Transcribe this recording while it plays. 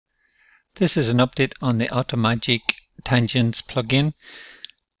This is an update on the Automagic Tangents plugin.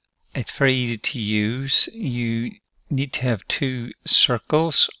 It's very easy to use. You need to have two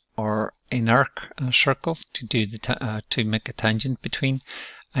circles or an arc and a circle to do the to make a tangent between,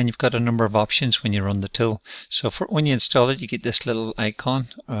 and you've got a number of options when you run the tool. So when you install it, you get this little icon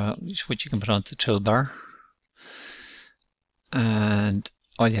which you can put onto the toolbar, and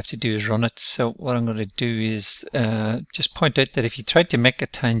all you have to do is run it. So what I'm going to do is just point out that if you try to make a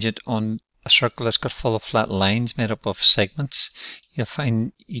tangent on a circle that's got full of flat lines made up of segments, you'll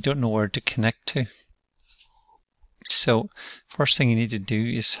find you don't know where to connect to. So first thing you need to do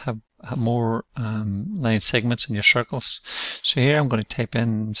is have more line segments in your circles. So here I'm going to type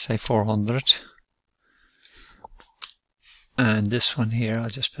in, say, 400, and this one here I'll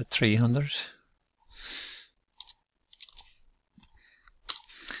just put 300.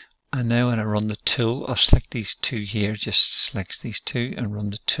 And now when I run the tool, I'll select these two here, just select these two and run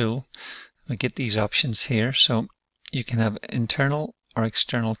the tool. I get these options here, so you can have internal or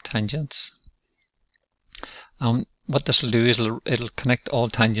external tangents. What this will do is it'll connect all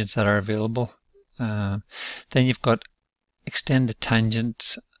tangents that are available. Then you've got extend the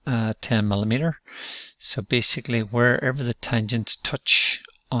tangents 10mm. So basically wherever the tangents touch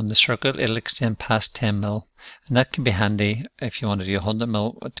on the circle, it'll extend past 10mm, and that can be handy if you want to do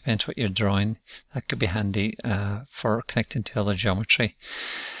 100mm. It depends what you're drawing. That could be handy for connecting to other geometry.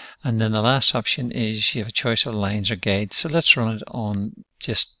 And then the last option is you have a choice of lines or guides. So let's run it on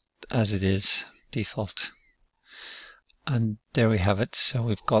just as it is, default. And there we have it. So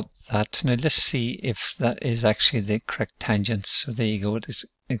we've got that. Now let's see if that is actually the correct tangent. So there you go, it is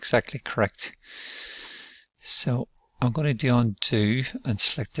exactly correct. So I'm going to do undo and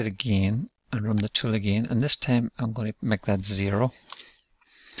select it again and run the tool again, and this time I'm going to make that 0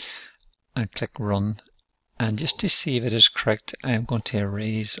 and click run. And just to see if it is correct, I'm going to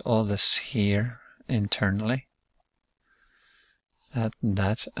erase all this here internally, that and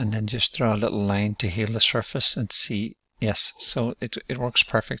that, and then just draw a little line to heal the surface and see. Yes, so it works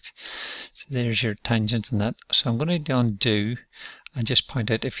perfect. So there's your tangent and that. So I'm going to do undo and just point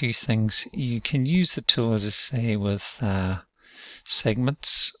out a few things. You can use the tool, as I say, with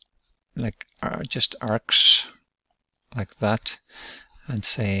segments, like just arcs like that, and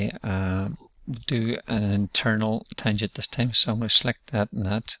say do an internal tangent this time. So I'm going to select that and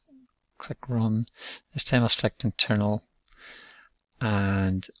that, click run. This time I'll select internal,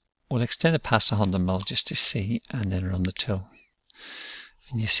 and we'll extend it past 100mm just to see, and then run the tool.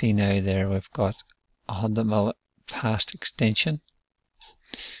 And you see now there we've got 100mm past extension,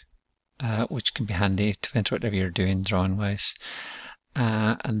 which can be handy to enter whatever you're doing drawing wise.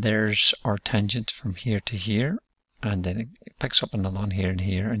 And there's our tangent from here to here, and then it picks up another one here and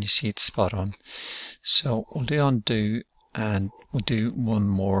here, and you see it's spot on. So we'll do undo, and we'll do one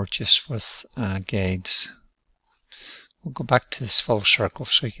more just with guides. We'll go back to this full circle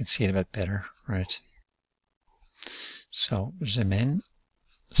so you can see it a bit better. Right. So zoom in,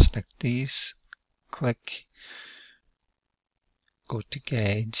 select these, click, go to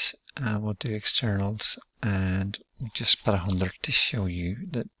guides, and we'll do externals, and we'll just put 100 to show you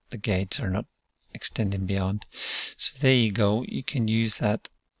that the guides are not extending beyond. So there you go. You can use that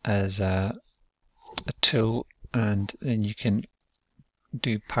as a tool, and then you can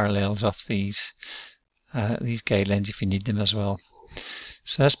do parallels off these guidelines if you need them as well.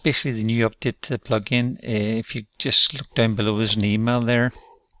 So that's basically the new update to the plugin. If you just look down below, there's an email there,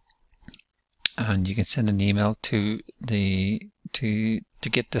 and you can send an email to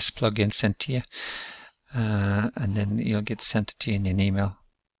get this plugin sent to you, and then you'll get sent it to you in an email.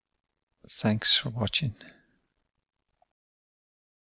 Thanks for watching.